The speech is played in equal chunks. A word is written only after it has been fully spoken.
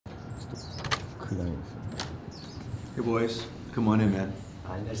Hey boys, come on in, man.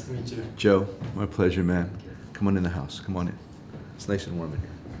 Hi, nice to meet you. Joe, my pleasure, man. Come on in the house. Come on in. It's nice and warm in here.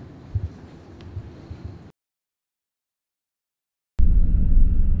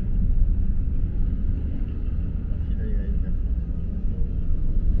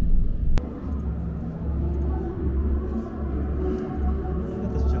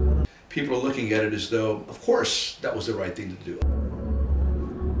 People are looking at it as though, of course, that was the right thing to do.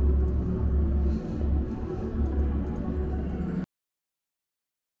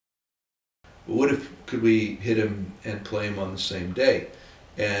 But what if could we hit him and play him on the same day?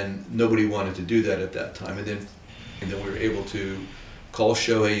 And nobody wanted to do that at that time. And then we were able to call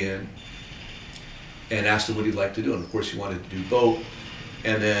Shohei in and ask him what he'd like to do. And of course, he wanted to do both.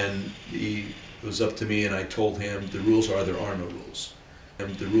 And then it was up to me, and I told him the rules are there are no rules.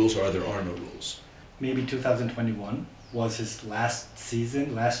 And the rules are there are no rules. Maybe 2021 was his last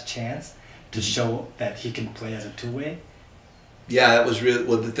season, last chance to show that he can play as a two-way. Yeah, that was really,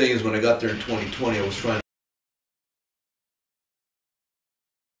 well, the thing is, when I got there in 2020, I was trying to.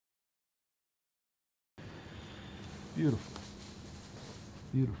 Beautiful.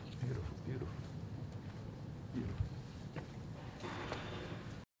 Beautiful, beautiful, beautiful.